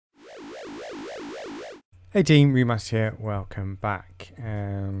Hey team, Remaster here, welcome back.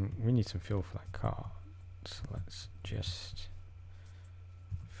 We need some fuel for that car, so let's just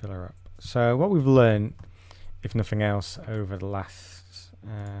fill her up. So what we've learned, if nothing else, over the last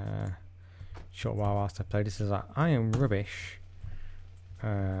short while whilst I played this is that I am rubbish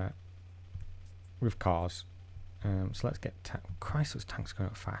with cars. So let's get Christ, those tanks going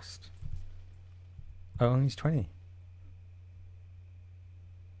up fast. Oh, only it's 20.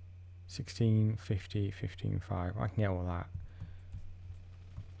 16, 50, 15, 5. I can get all that.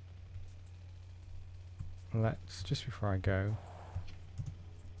 Let's, just before I go,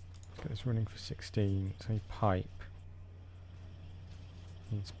 get this running for 16. So pipe.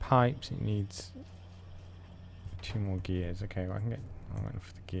 It needs pipes, it needs 2 more gears. Okay, well I can get, I went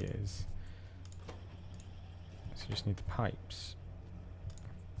for the gears. So just need the pipes.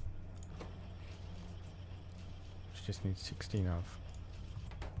 Which just needs 16 of.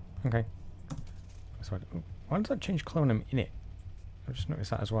 Okay. So why does that change colour when I'm in it? I just noticed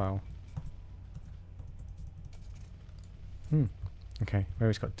that as well. Okay, maybe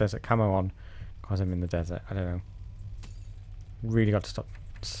it's got desert camo on because I'm in the desert. I don't know. Really got to stop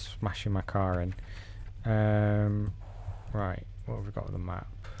smashing my car in. Right, what have we got with the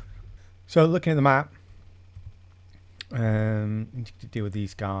map? So looking at the map, need to deal with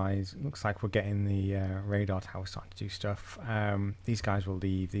these guys. Looks like we're getting the radar tower starting to do stuff. These guys will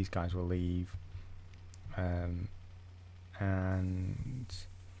leave. These guys will leave. And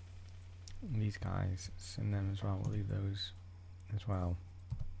these guys and them as well. We'll leave those as well.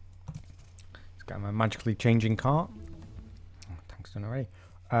 Let's get my magically changing car. Oh, tank's done already.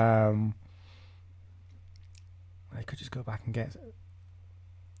 I could just go back and get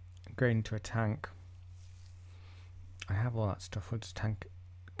upgrade into a tank. I have all that stuff. What's tank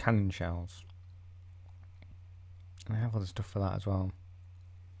cannon shells? And I have all the stuff for that as well.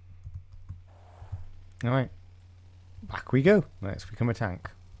 Alright. Back we go. Let's become a tank.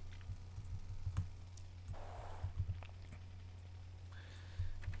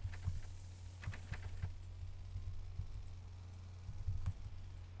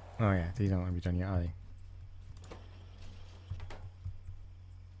 Oh yeah, these aren't going to be done yet, are they?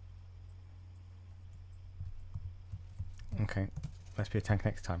 Okay, let's be a tank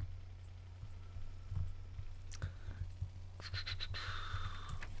next time.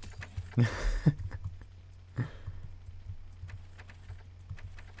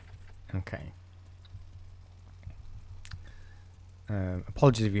 Okay.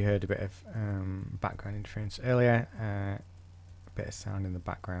 Apologies if you heard a bit of background interference earlier. A bit of sound in the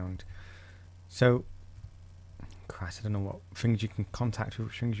background. So, Christ, I don't know what things you can contact with,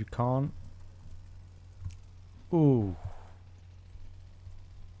 which things you can't. Ooh.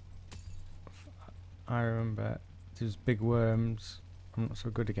 I remember those big worms I'm not so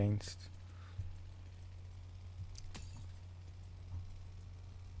good against.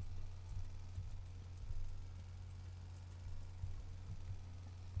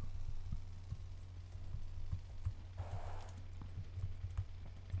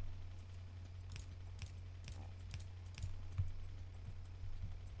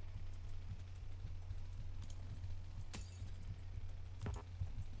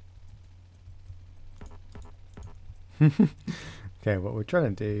 Okay, what we're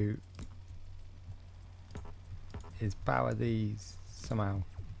trying to do is power these somehow.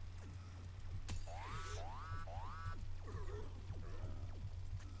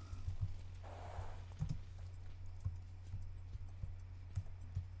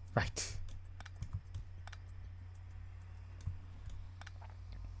 Right.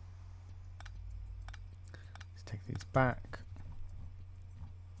 Let's take these back.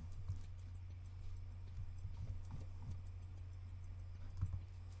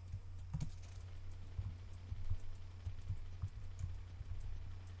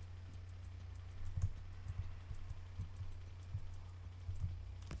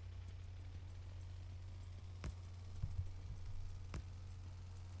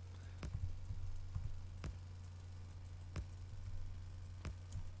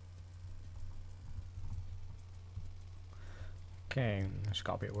 Okay, I just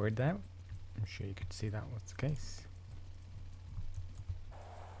got a bit worried there. I'm sure you could see that was the case.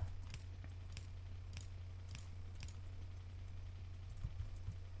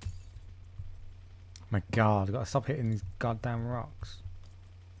 My God, I've got to stop hitting these goddamn rocks.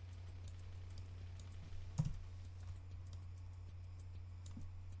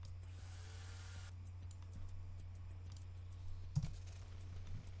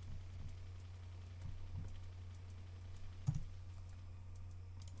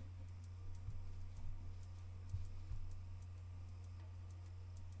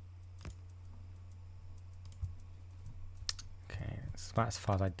 It's about as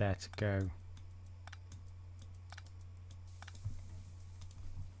far as I dare to go.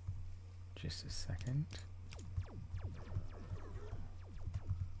 Just a second.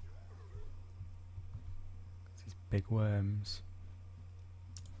 These big worms.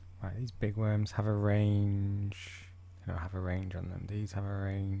 Right, these big worms have a range. They don't have a range on them. These have a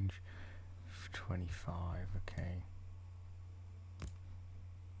range of 25. Okay.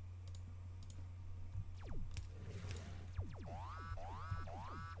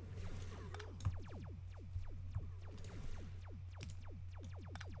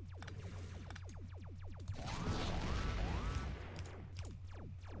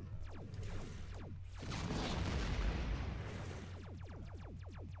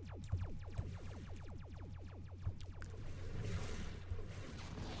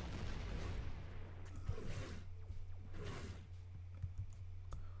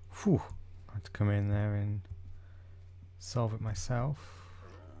 Whew, I had to come in there and solve it myself.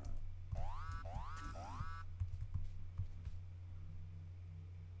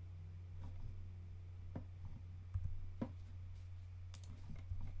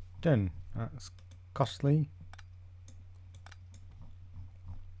 Done. That's costly.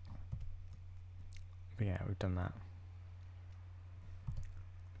 But yeah, we've done that.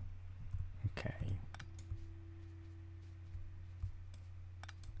 Okay.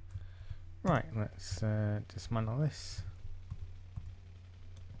 Right, let's dismantle this.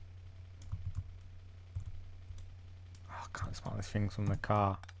 Oh, I can't smell this thing from the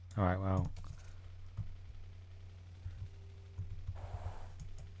car. Alright, well.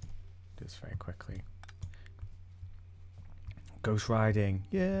 Do this very quickly. Ghost riding.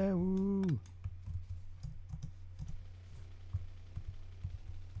 Yeah, woo!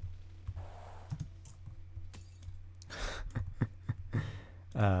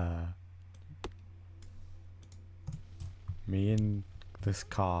 Me and this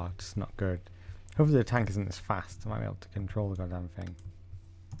car, it's not good. Hopefully the tank isn't as fast. I might be able to control the goddamn thing.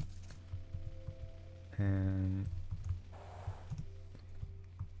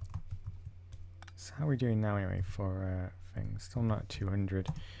 So how are we doing now anyway for things? Still not at 200.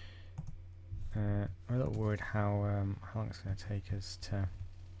 I'm a little worried how long it's going to take us to...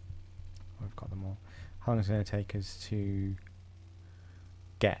 Oh, we've got them all. How long it's going to take us to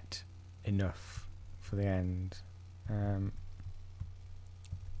get enough for the end. For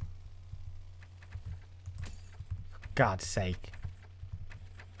God's sake.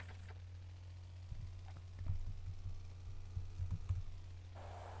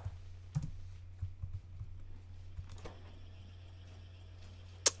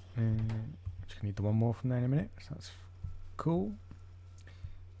 Just gonna need the one more from there in a minute, so that's cool.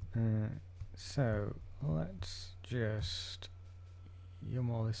 So let's just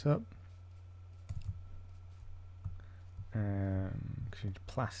yum all this up. Cause we need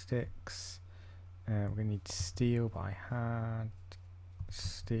plastics. We're gonna need steel, but I had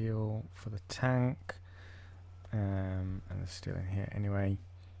steel for the tank, and there's steel in here anyway.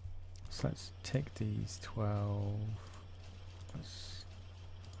 So let's take these 12. Let's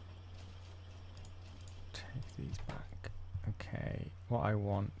take these back. Okay, what I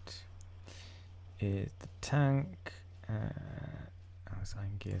want is the tank.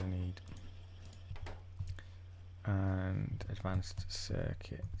 Iron gears I need. And advanced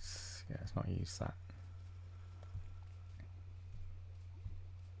circuits. Yeah, let's not use that.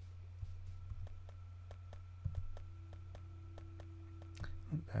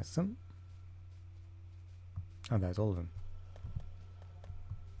 Oh, there's some. Oh, there's all of them.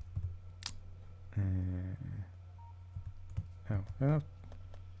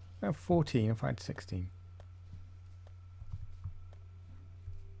 No, 14 if I had 16.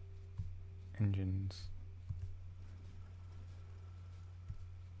 Engines.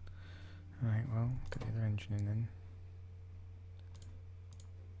 Alright, well, get the other engine in then.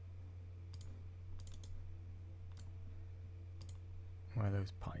 Where are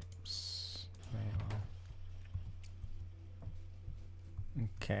those pipes? There you are.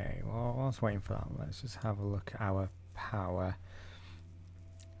 Okay, well, whilst waiting for that, let's just have a look at our power.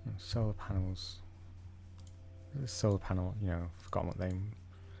 Solar panels. This solar panel, you know, I've forgotten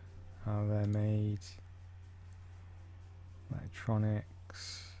how they're made.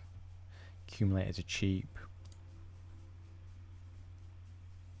 Electronics. Accumulators are cheap.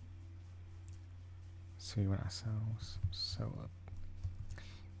 So we want ourselves solar.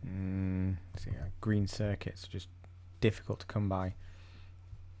 So yeah, green circuits are just difficult to come by.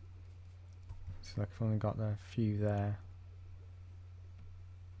 So like I've only got a few there.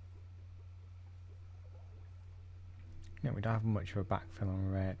 Yeah, we don't have much of a backfill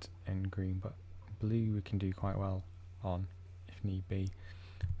on red and green, but blue we can do quite well on if if need be.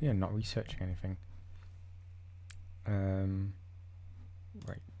 We are not researching anything.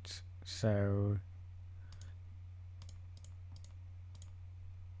 Right, so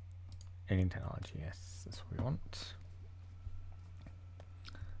alien technology, yes, that's what we want.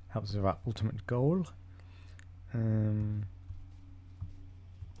 Helps us with our ultimate goal.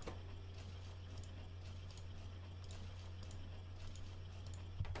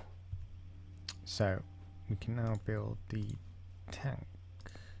 So we can now build the tank.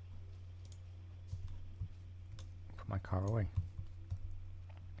 Put my car away.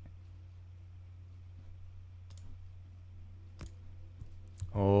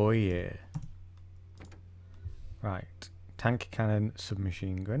 Oh yeah. Right. Tank cannon,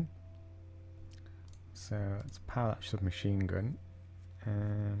 submachine gun. So let's power that submachine gun.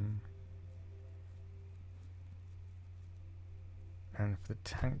 And for the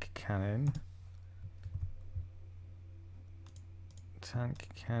tank cannon,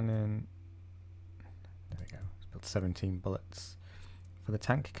 there we go. Let's build 17 bullets for the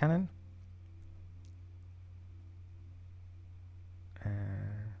tank cannon.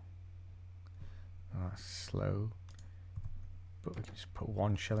 That's slow, but we can just put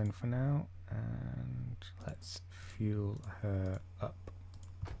one shell in for now, and let's fuel her up.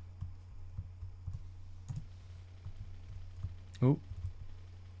 Ooh.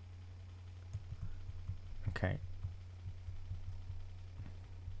 Okay.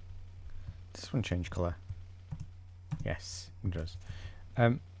 Does this one change colour? Yes, it does.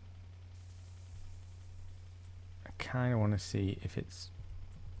 I kind of want to see if it's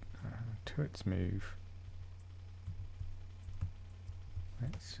turrets move.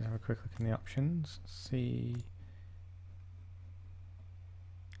 Let's have a quick look in the options. See.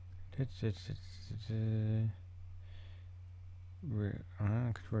 I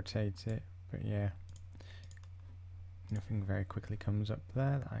could rotate it, but yeah. Nothing very quickly comes up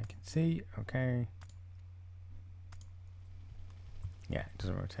there that I can see. Okay. Yeah, it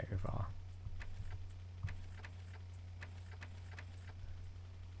doesn't rotate with R.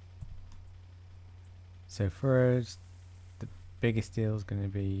 So for us, the biggest deal is going to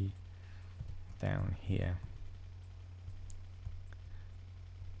be down here.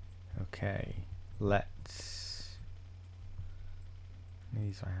 Okay, let's.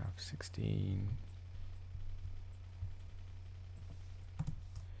 These I have 16.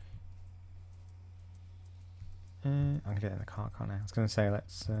 I can get it in the car, can't I? I was going to say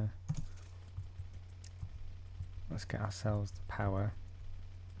let's get ourselves the power.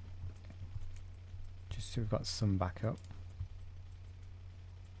 Just so we've got some backup.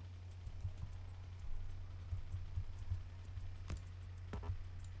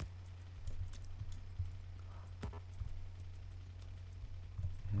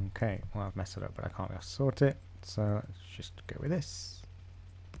 Okay, well I've messed it up, but I can't really sort it, so let's just go with this.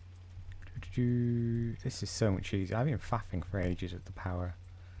 This is so much easier. I've been faffing for ages with the power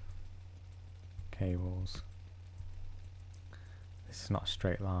cables. This is not a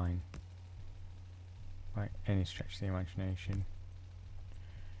straight line by any stretch of the imagination,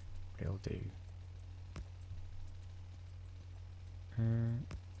 but it'll do.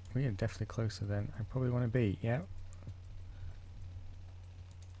 We are definitely closer than I probably want to be. Yeah.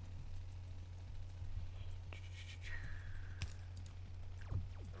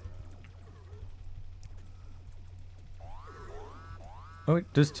 Oh,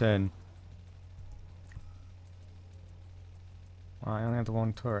 it does turn. Well, I only have the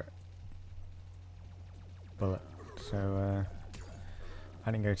one turret bullet, so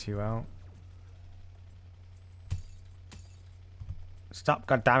I didn't go too well. Stop,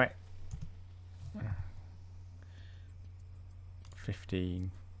 goddammit!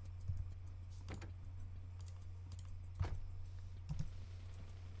 15.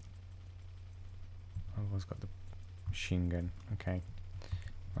 I've always got the machine gun. Okay.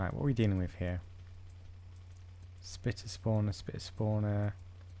 Right, what are we dealing with here? Spitter spawner, spitter spawner.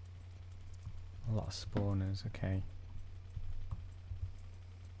 A lot of spawners, okay.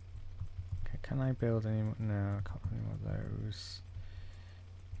 Okay, can I build any more? No, I can't build any more of those.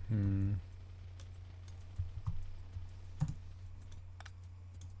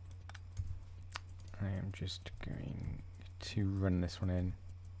 I am just going to run this one in.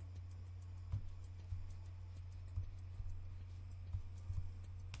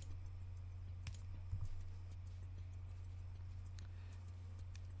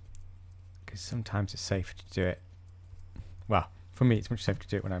 Because sometimes it's safe to do it. Well, for me it's much safer to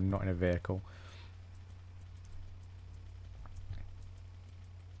do it when I'm not in a vehicle.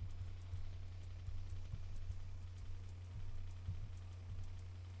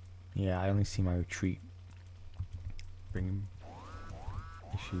 Yeah, I only see my retreat. Bring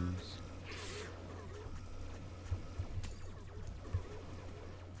issues.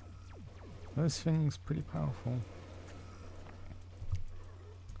 This thing's pretty powerful.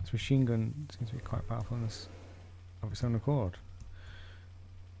 This machine gun seems to be quite powerful in this of its own accord.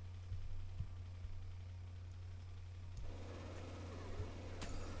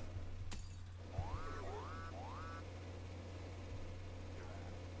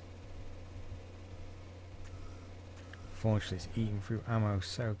 Unfortunately, it's eating through ammo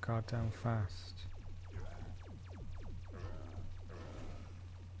so goddamn fast.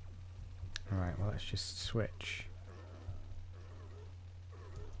 Alright, well, let's just switch.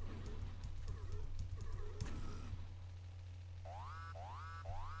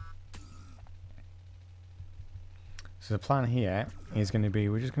 So the plan here is going to be,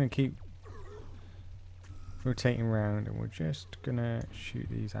 we're just going to keep rotating around and we're just going to shoot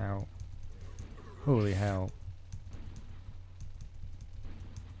these out. Holy hell.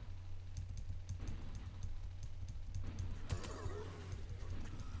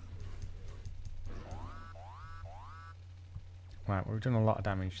 Right, we've done a lot of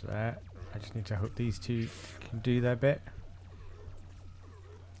damage there. I just need to hope these two can do their bit.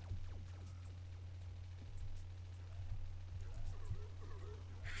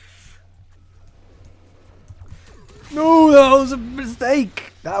 No, that was a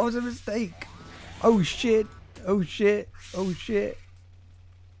mistake! That was a mistake! Oh shit! Oh shit! Oh shit!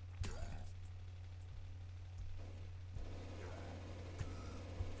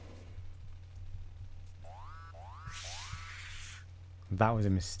 That was a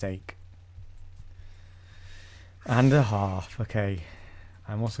mistake. And a half, okay.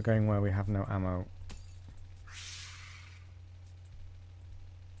 I'm also going where we have no ammo.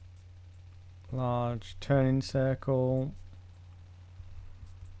 Large turning circle.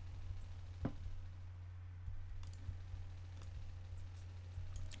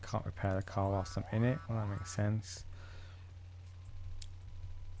 Can't repair the car whilst I'm in it. Well, that makes sense.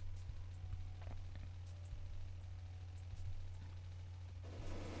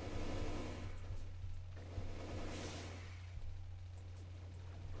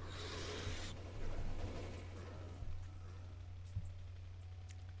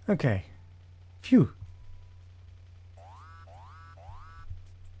 Okay. Phew.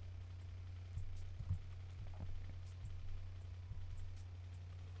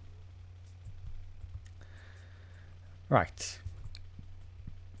 Right.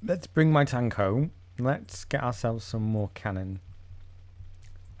 Let's bring my tank home. Let's get ourselves some more cannon.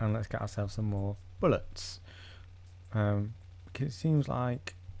 And let's get ourselves some more bullets. Because it seems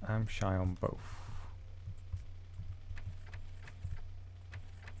like I'm shy on both.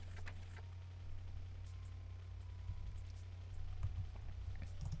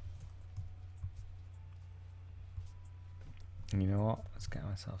 And you know what? Let's get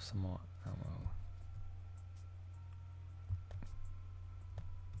myself some more ammo.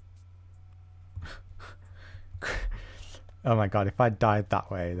 Oh my god, if I died that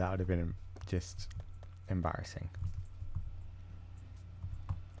way, that would have been just embarrassing.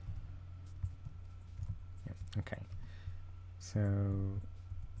 Yep, okay. So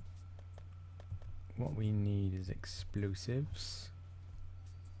what we need is explosives.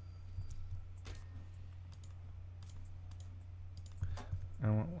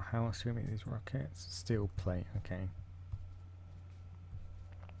 And how else do we make these rockets? Steel plate, okay.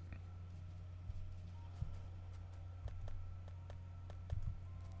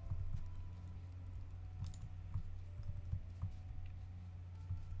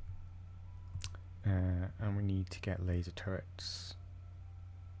 And we need to get laser turrets,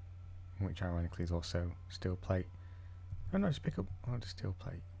 which ironically is also steel plate. Oh no, just pick up the steel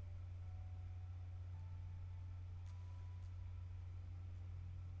plate.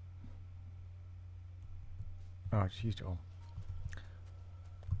 Oh, I just used it all.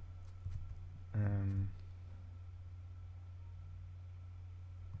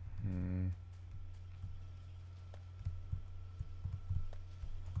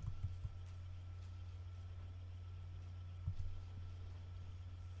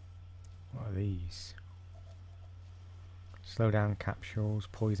 What are these? Slow down capsules,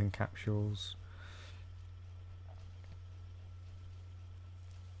 poison capsules.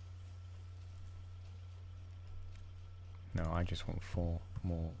 No, I just want 4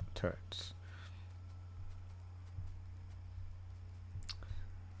 more turrets.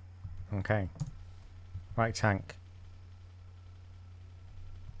 Okay. Right, tank.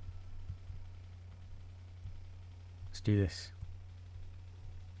 Let's do this.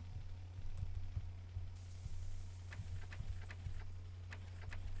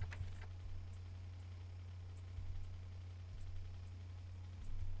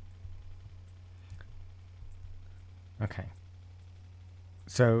 Okay.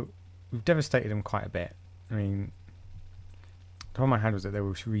 So we've devastated them quite a bit. I mean, the problem I had was that they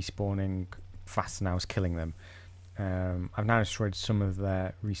were respawning faster than I was killing them. I've now destroyed some of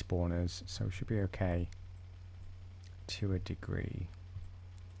their respawners, so we should be okay to a degree.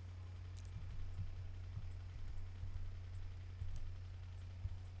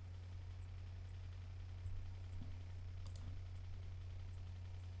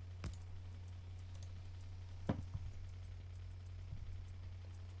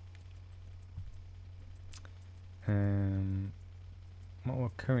 What we're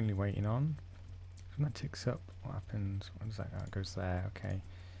currently waiting on, when that ticks up, what happens? What does that? Oh, it goes there. Okay,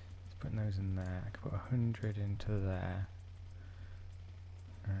 let's put those in there. I can put 100 into there.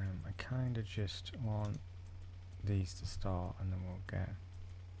 I kind of just want these to start, and then we'll get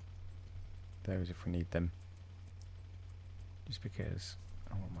those if we need them. Just because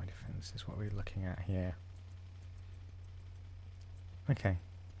I want my defense is what we're looking at here. Okay,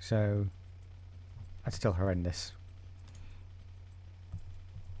 so that's still horrendous.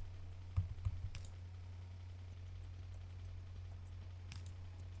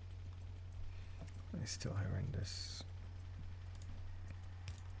 It's still horrendous.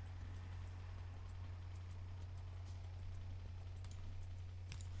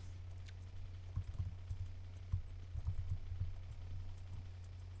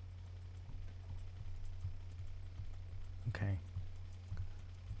 Okay.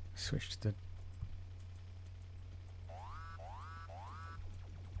 Switch to the...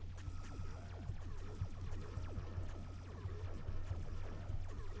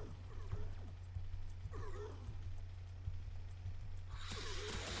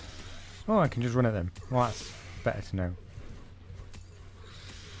 Oh, I can just run at them. Well, that's better to know.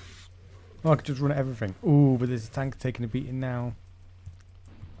 Oh, I can just run at everything. Ooh, but there's a tank taking a beating now.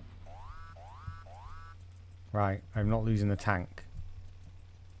 Right, I'm not losing the tank.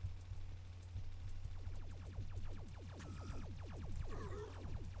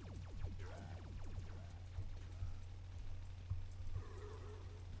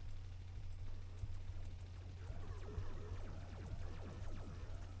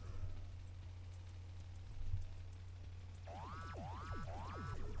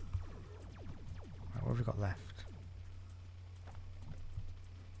 Right, what have we got left?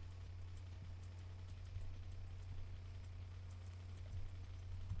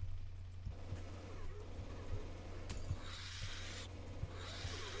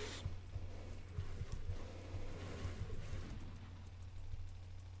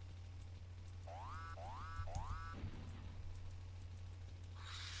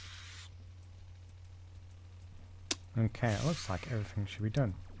 Okay, it looks like everything should be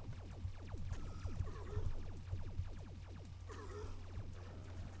done.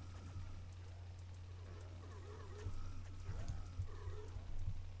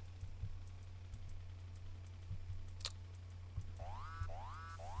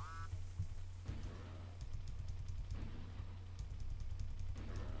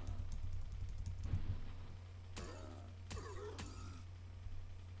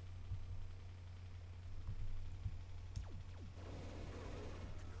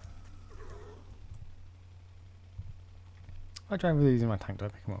 I drive with these in my tank, do I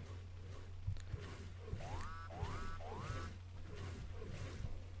pick them up?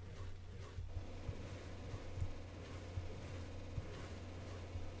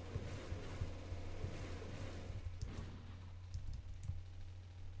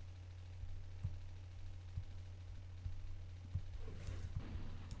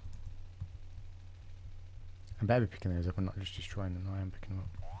 I better be picking those up and not just destroying them. No, I am picking them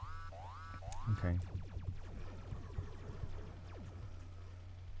up. Okay.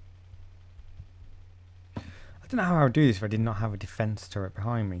 I don't know how I would do this if I did not have a defense turret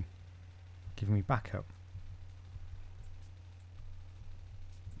behind me, giving me backup.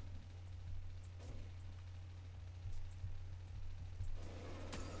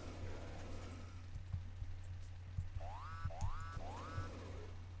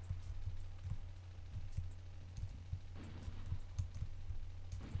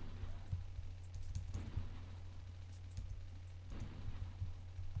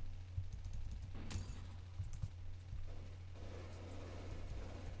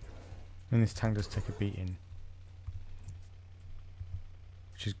 And this tank does take a beating,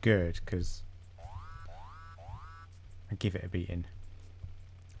 which is good because I give it a beating.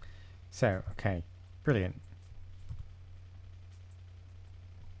 So, okay, brilliant.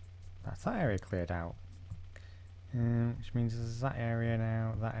 That's that area cleared out, which means there's that area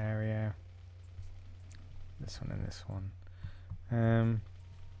now, that area, this one and this one.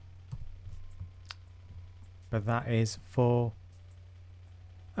 but that is for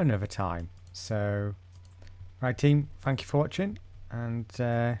another time. So, right team, thank you for watching, and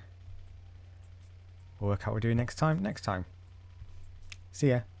we'll work out what we're doing next time. See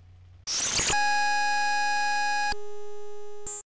ya.